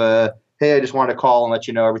 have hey, I just wanted to call and let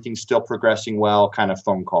you know everything's still progressing well kind of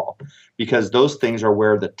phone call. Because those things are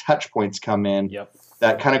where the touch points come in. Yep.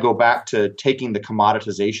 That kind of go back to taking the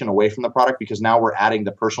commoditization away from the product, because now we're adding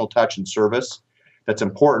the personal touch and service that's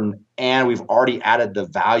important. And we've already added the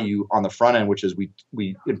value on the front end, which is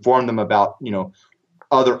we inform them about,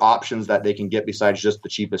 other options that they can get besides just the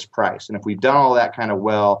cheapest price. And if we've done all that kind of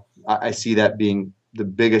well, I see that being the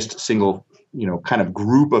biggest single, kind of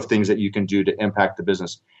group of things that you can do to impact the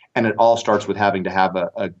business. And it all starts with having to have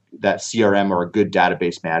that CRM or a good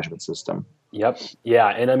database management system. Yep. Yeah.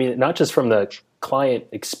 And I mean, not just from the client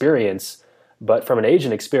experience, but from an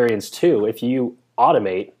agent experience too. If you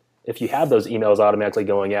automate, if you have those emails automatically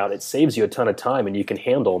going out, it saves you a ton of time, and you can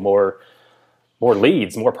handle more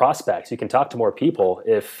leads, more prospects. You can talk to more people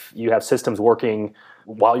if you have systems working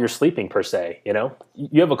while you're sleeping, per se.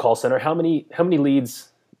 You have a call center. How many leads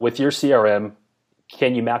with your CRM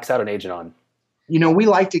can you max out an agent on? We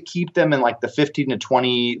like to keep them in like the 15 to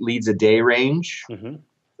 20 leads a day range. Mm-hmm.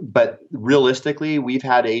 But realistically, we've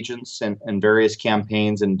had agents and various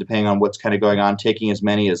campaigns, and depending on what's kind of going on, taking as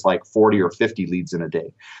many as like 40 or 50 leads in a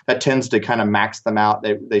day. That tends to kind of max them out.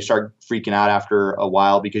 They start freaking out after a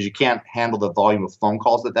while, because you can't handle the volume of phone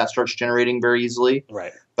calls that starts generating very easily.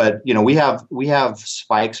 Right. But, we have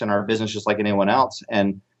spikes in our business just like anyone else.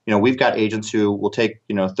 And, we've got agents who will take,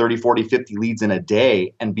 30, 40, 50 leads in a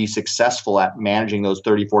day and be successful at managing those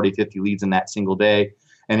 30, 40, 50 leads in that single day.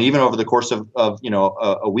 And even over the course of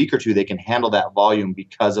a week or two, they can handle that volume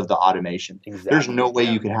because of the automation. Exactly. There's no way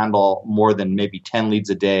you can handle more than maybe 10 leads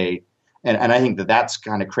a day. And I think that's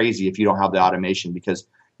kind of crazy if you don't have the automation, because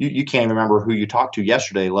you can't even remember who you talked to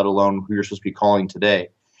yesterday, let alone who you're supposed to be calling today.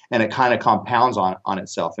 And it kind of compounds on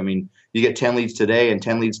itself. I mean, you get 10 leads today and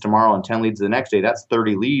 10 leads tomorrow and 10 leads the next day. That's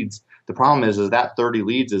 30 leads. The problem is that 30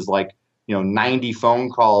 leads is like, 90 phone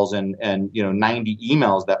calls and 90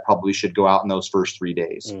 emails that probably should go out in those first 3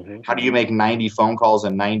 days. Mm-hmm. How do you make 90 phone calls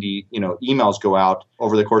and 90, emails go out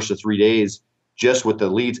over the course of 3 days just with the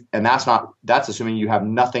leads? And that's assuming you have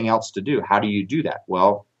nothing else to do. How do you do that?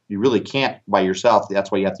 Well, you really can't by yourself. That's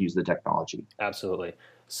why you have to use the technology. Absolutely.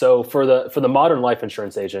 So for the modern life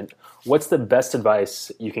insurance agent, what's the best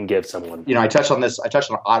advice you can give someone? I touched on this. I touched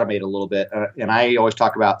on automate a little bit, and I always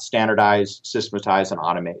talk about standardize, systematize, and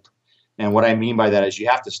automate. And what I mean by that is you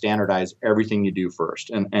have to standardize everything you do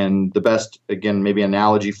first. And the best, again, maybe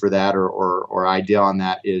analogy for that or idea on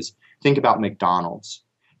that is think about McDonald's.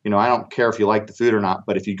 I don't care if you like the food or not,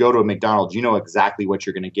 but if you go to a McDonald's, you know exactly what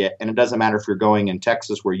you're going to get. And it doesn't matter if you're going in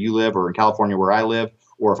Texas where you live or in California where I live,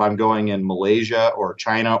 or if I'm going in Malaysia or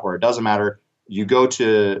China, or it doesn't matter. You go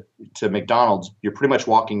to McDonald's, you're pretty much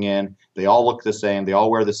walking in. They all look the same. They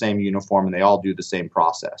all wear the same uniform, and they all do the same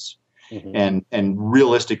process. Mm-hmm. And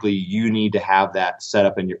realistically, you need to have that set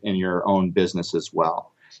up in your own business as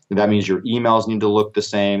well. And that means your emails need to look the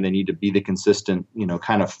same. They need to be the consistent,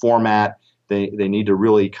 kind of format. They need to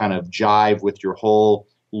really kind of jive with your whole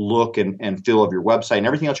look and feel of your website, and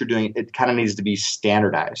everything else you're doing. It kind of needs to be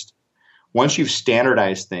standardized. Once you've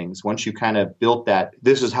standardized things, once you kind of built that,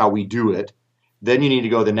 this is how we do it, then you need to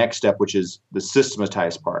go the next step, which is the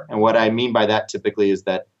systematized part. And what I mean by that typically is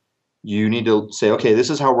that you need to say, okay, this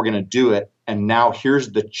is how we're going to do it. And now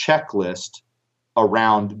here's the checklist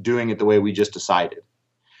around doing it the way we just decided.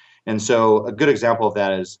 And so a good example of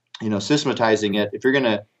that is, systematizing it. If you're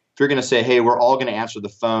going to say, hey, we're all going to answer the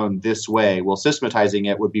phone this way, well, systematizing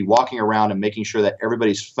it would be walking around and making sure that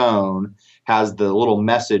everybody's phone has the little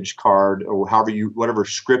message card or whatever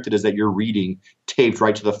script it is that you're reading taped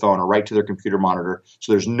right to the phone or right to their computer monitor.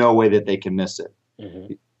 So there's no way that they can miss it.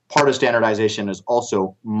 Mm-hmm. Part of standardization is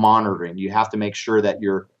also monitoring. You have to make sure that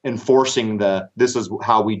you're enforcing this is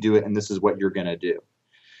how we do it and this is what you're going to do.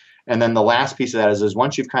 And then the last piece of that is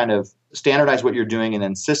once you've kind of standardized what you're doing and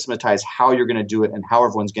then systematize how you're going to do it and how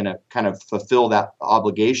everyone's going to kind of fulfill that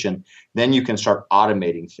obligation, then you can start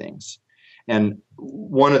automating things. And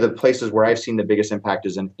one of the places where I've seen the biggest impact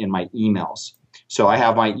is in my emails. So I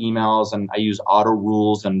have my emails and I use auto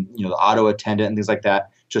rules and the auto attendant and things like that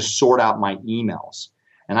to sort out my emails.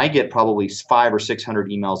 And I get probably 500 or 600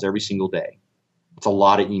 emails every single day. It's a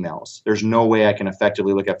lot of emails. There's no way I can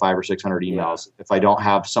effectively look at 500 or 600 emails if I don't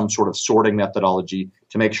have some sort of sorting methodology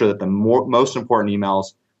to make sure that the most important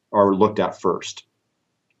emails are looked at first.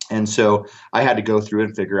 And so I had to go through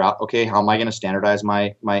and figure out, okay, how am I going to standardize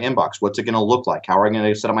my inbox? What's it going to look like? How am I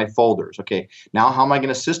going to set up my folders? Okay, now how am I going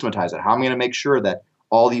to systematize it? How am I going to make sure that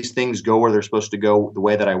all these things go where they're supposed to go the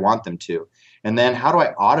way that I want them to? And then how do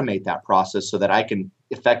I automate that process so that I can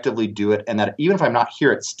effectively do it and that even if I'm not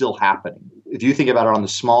here, it's still happening? If you think about it on the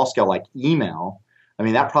small scale like email, I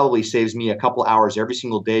mean, that probably saves me a couple hours every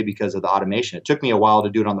single day because of the automation. It took me a while to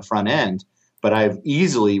do it on the front end, but I've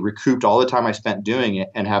easily recouped all the time I spent doing it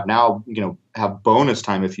and have now, have bonus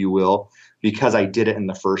time, if you will, because I did it in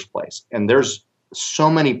the first place. And there's so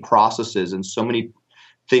many processes and so many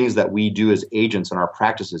things that we do as agents in our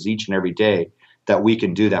practices each and every day that we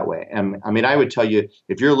can do that way. And I mean, I would tell you,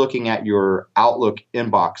 if you're looking at your Outlook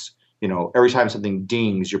inbox, every time something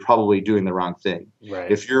dings, you're probably doing the wrong thing.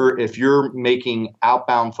 Right. If you're making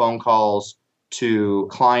outbound phone calls to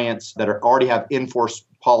clients that already have in-force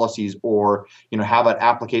policies or have an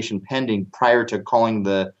application pending prior to calling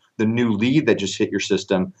the new lead that just hit your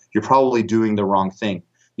system, you're probably doing the wrong thing.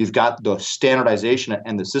 You've got the standardization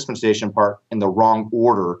and the systematization part in the wrong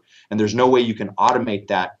order, and there's no way you can automate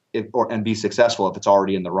that and be successful if it's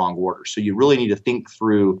already in the wrong order. So you really need to think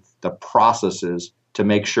through the processes to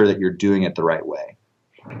make sure that you're doing it the right way.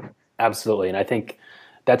 Absolutely. And I think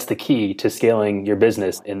that's the key to scaling your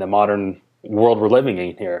business in the modern world we're living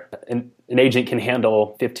in here. An agent can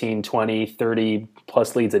handle 15, 20, 30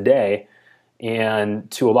 plus leads a day. And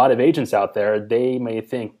to a lot of agents out there, they may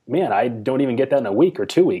think, man, I don't even get that in a week or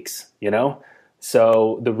 2 weeks,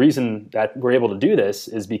 So the reason that we're able to do this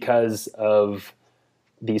is because of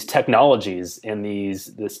these technologies and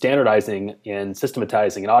the standardizing and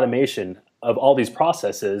systematizing and automation of all these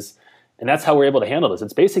processes. And that's how we're able to handle this.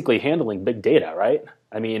 It's basically handling big data, right?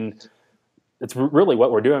 I mean, it's really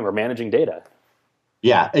what we're doing. We're managing data.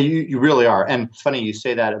 Yeah, you really are. And it's funny you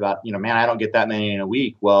say that about, man, I don't get that many in a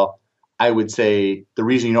week. Well, I would say the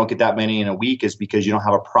reason you don't get that many in a week is because you don't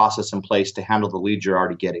have a process in place to handle the leads you're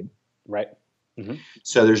already getting. Right. Mm-hmm.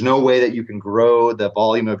 So there's no way that you can grow the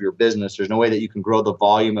volume of your business. There's no way that you can grow the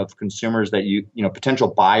volume of consumers that potential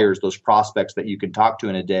buyers, those prospects that you can talk to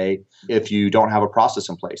in a day if you don't have a process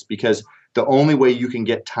in place. Because the only way you can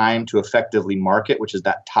get time to effectively market, which is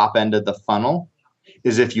that top end of the funnel,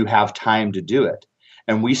 is if you have time to do it.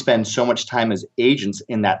 And we spend so much time as agents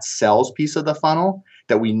in that sales piece of the funnel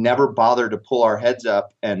that we never bother to pull our heads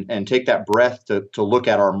up and take that breath to look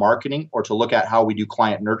at our marketing or to look at how we do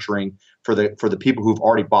client nurturing for the people who've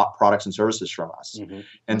already bought products and services from us. Mm-hmm.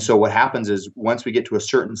 And so what happens is once we get to a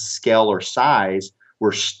certain scale or size,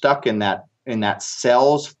 we're stuck in that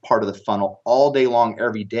sales part of the funnel all day long,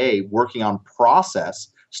 every day, working on process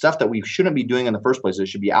stuff that we shouldn't be doing in the first place. It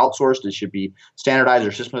should be outsourced. It should be standardized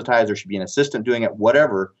or systematized. There should be an assistant doing it,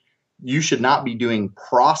 whatever. You should not be doing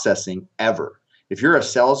processing ever. If you're a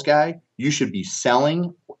sales guy, you should be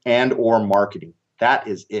selling and or marketing. That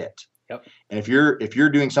is it. Yep. And if you're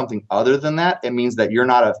doing something other than that, it means that you're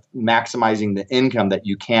not maximizing the income that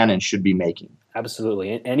you can and should be making.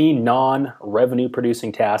 Absolutely. Any non-revenue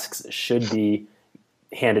producing tasks should be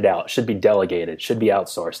handed out, should be delegated, should be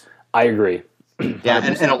outsourced. I agree. Yeah,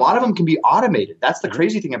 and a lot of them can be automated. That's the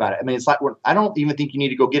crazy thing about it. I mean, it's like I don't even think you need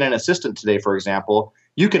to go get an assistant today, for example.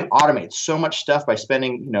 You can automate so much stuff by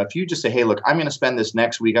spending, if you just say, hey, look, I'm going to spend this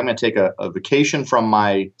next week. I'm going to take a vacation from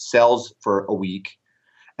my sales for a week,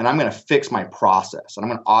 and I'm going to fix my process. And I'm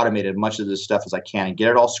going to automate as much of this stuff as I can and get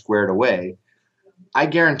it all squared away. I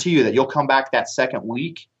guarantee you that you'll come back that second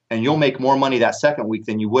week and you'll make more money that second week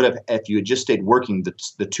than you would have if you had just stayed working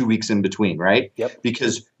the 2 weeks in between, right? Yep.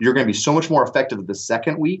 Because you're going to be so much more effective the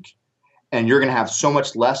second week, and you're going to have so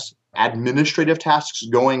much less administrative tasks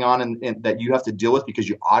going on in that you have to deal with because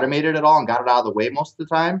you automated it all and got it out of the way most of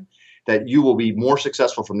the time, that you will be more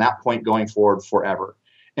successful from that point going forward forever.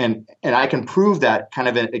 And I can prove that kind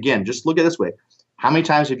of, again, just look at it this way. How many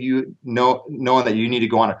times have you known that you need to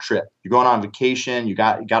go on a trip? You're going on vacation, you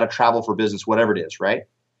got to travel for business, whatever it is, right?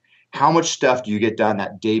 How much stuff do you get done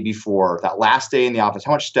that day before, that last day in the office?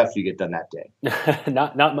 How much stuff do you get done that day?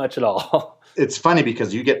 Not much at all. It's funny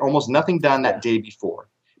because you get almost nothing done that day before.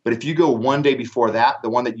 But if you go one day before that, the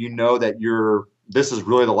one that that this is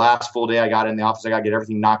really the last full day I got in the office, I got to get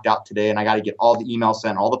everything knocked out today, and I got to get all the emails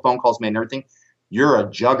sent, all the phone calls made and everything, you're a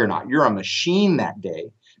juggernaut. You're a machine that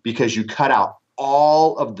day because you cut out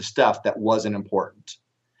all of the stuff that wasn't important.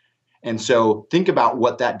 And so think about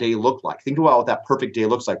what that day looked like. Think about what that perfect day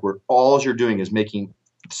looks like, where all you're doing is making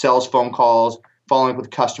sales phone calls, following up with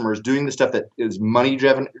customers, doing the stuff that is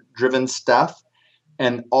money-driven stuff,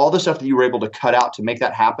 and all the stuff that you were able to cut out to make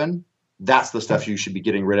that happen. That's the stuff you should be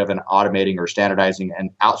getting rid of and automating or standardizing and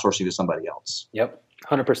outsourcing to somebody else. Yep,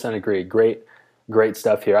 100% agree. Great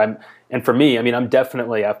stuff here. And for me, I'm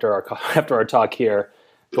definitely after our talk here,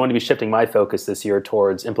 going to be shifting my focus this year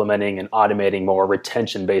towards implementing and automating more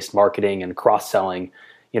retention-based marketing and cross-selling,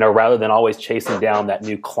 rather than always chasing down that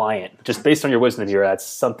new client. Just based on your wisdom here, that's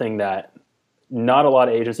something that not a lot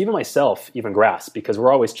of agents, even myself, even grasp, because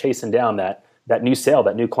we're always chasing down that new sale,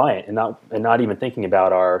 that new client, and not even thinking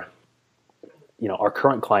about our our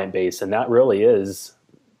current client base, and that really is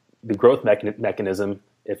the growth mechanism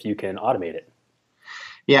if you can automate it.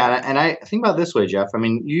 Yeah, and I think about it this way, Jeff. I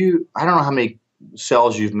mean, I don't know how many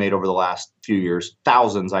sales you've made over the last few years,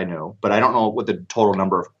 thousands I know, but I don't know what the total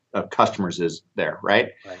number of customers is there,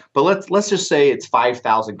 right? But let's just say it's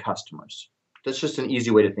 5,000 customers. That's just an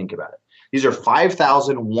easy way to think about it. These are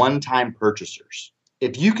 5,000 one-time purchasers.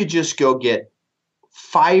 If you could just go get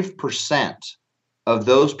 5% of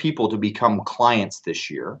those people to become clients this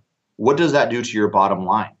year, what does that do to your bottom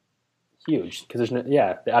line? Huge, because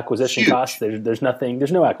the acquisition cost. There's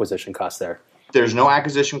no acquisition cost there. There's no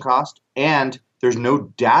acquisition cost, and there's no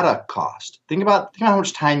data cost. Think about how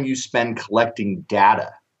much time you spend collecting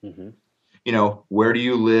data. Mm-hmm. Where do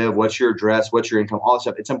you live? What's your address? What's your income? All this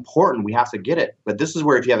stuff. It's important. We have to get it. But this is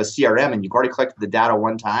where if you have a CRM and you've already collected the data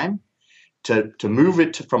one time, to move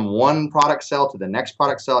it from one product sale to the next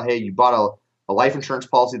product sale. Hey, you bought a life insurance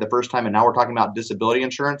policy the first time, and now we're talking about disability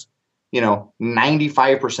insurance.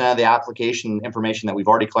 95% of the application information that we've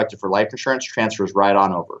already collected for life insurance transfers right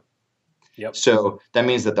on over. Yep. So that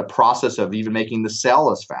means that the process of even making the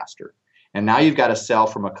sale is faster. And now you've got a sale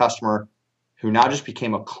from a customer who now just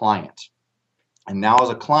became a client. And now as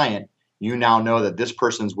a client, you now know that this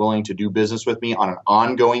person's willing to do business with me on an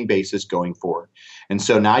ongoing basis going forward. And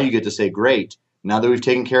so now you get to say, great, now that we've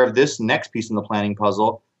taken care of this next piece in the planning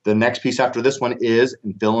puzzle, the next piece after this one is,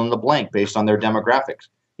 and fill in the blank based on their demographics.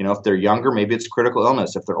 If they're younger, maybe it's critical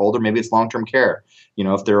illness. If they're older, maybe it's long-term care.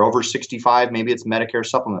 If they're over 65, maybe it's Medicare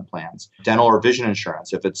supplement plans, dental or vision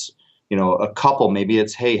insurance. If it's, a couple, maybe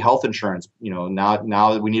it's, hey, health insurance.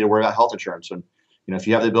 Now we need to worry about health insurance. And, if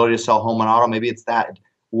you have the ability to sell home and auto, maybe it's that.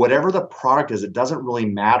 Whatever the product is, it doesn't really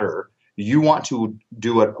matter. You want to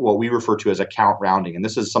do what we refer to as account rounding. And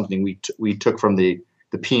this is something we took from the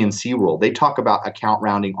P&C world. They talk about account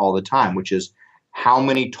rounding all the time, which is how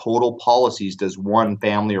many total policies does one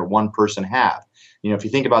family or one person have? If you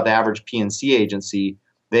think about the average P&C agency,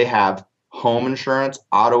 they have home insurance,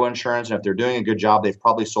 auto insurance, and if they're doing a good job, they've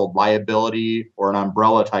probably sold liability or an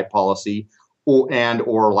umbrella type policy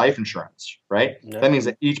or life insurance, right? Yeah. That means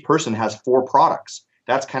that each person has 4 products.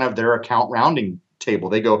 That's kind of their account rounding table.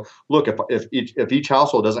 They go, look, if each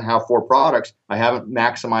household doesn't have 4 products, I haven't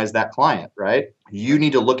maximized that client, right? You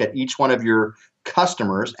need to look at each one of your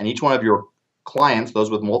customers and each one of your clients,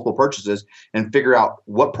 those with multiple purchases, and figure out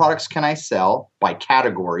what products can I sell by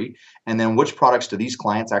category, and then which products do these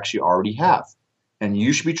clients actually already have. And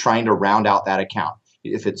you should be trying to round out that account.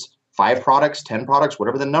 If it's 5 products, 10 products,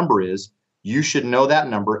 whatever the number is, you should know that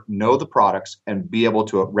number, know the products, and be able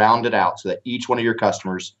to round it out so that each one of your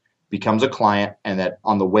customers becomes a client, and that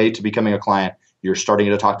on the way to becoming a client, you're starting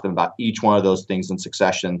to talk to them about each one of those things in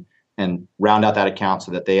succession and round out that account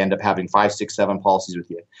so that they end up having 5, 6, 7 policies with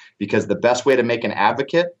you. Because the best way to make an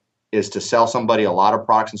advocate is to sell somebody a lot of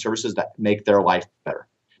products and services that make their life better.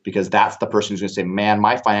 Because that's the person who's going to say, man,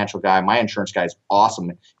 my financial guy, my insurance guy is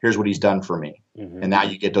awesome. Here's what he's done for me. Mm-hmm. And now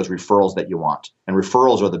you get those referrals that you want. And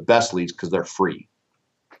referrals are the best leads because they're free.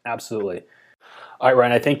 Absolutely. All right,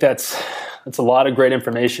 Ryan, I think that's a lot of great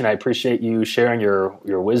information. I appreciate you sharing your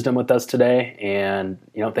wisdom with us today. And,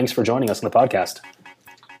 thanks for joining us on the podcast.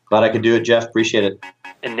 Glad I could do it, Jeff. Appreciate it.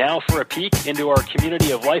 And now for a peek into our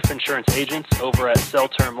community of life insurance agents over at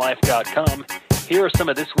selltermlife.com, here are some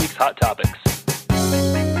of this week's hot topics.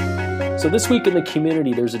 So this week in the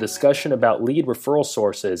community, there's a discussion about lead referral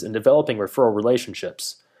sources and developing referral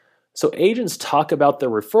relationships. So agents talk about their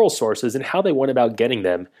referral sources and how they went about getting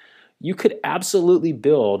them. You could absolutely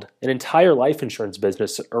build an entire life insurance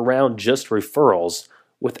business around just referrals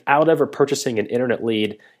without ever purchasing an internet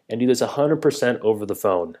lead, and do this 100% over the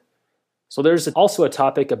phone. So there's also a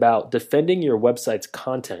topic about defending your website's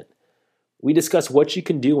content. We discuss what you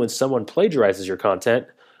can do when someone plagiarizes your content.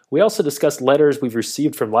 We also discuss letters we've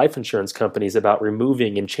received from life insurance companies about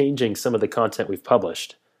removing and changing some of the content we've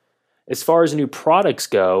published. As far as new products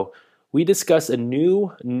go, we discuss a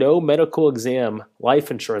new no medical exam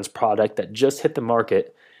life insurance product that just hit the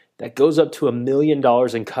market that goes up to $1 million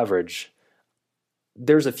in coverage.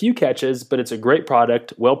 There's a few catches, but it's a great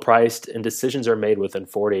product, well priced, and decisions are made within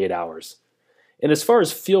 48 hours. And as far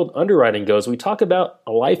as field underwriting goes, we talk about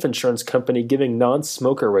a life insurance company giving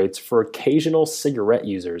non-smoker rates for occasional cigarette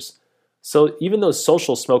users. So even those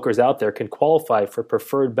social smokers out there can qualify for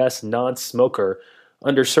preferred best non-smoker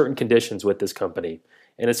under certain conditions with this company.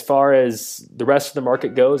 And as far as the rest of the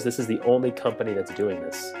market goes, this is the only company that's doing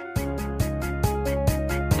this.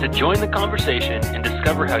 To join the conversation and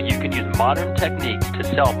discover how you can use modern techniques to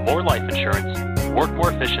sell more life insurance, work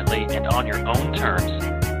more efficiently, and on your own terms,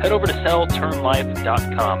 head over to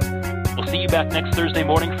selltermlife.com. We'll see you back next Thursday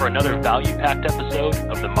morning for another value-packed episode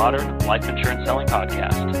of the Modern Life Insurance Selling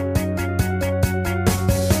Podcast.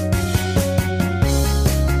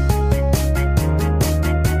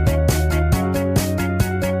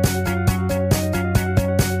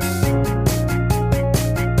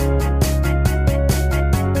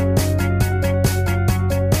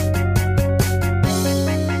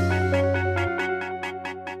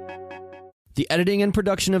 The editing and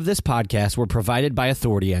production of this podcast were provided by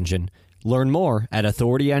Authority Engine. Learn more at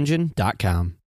authorityengine.com.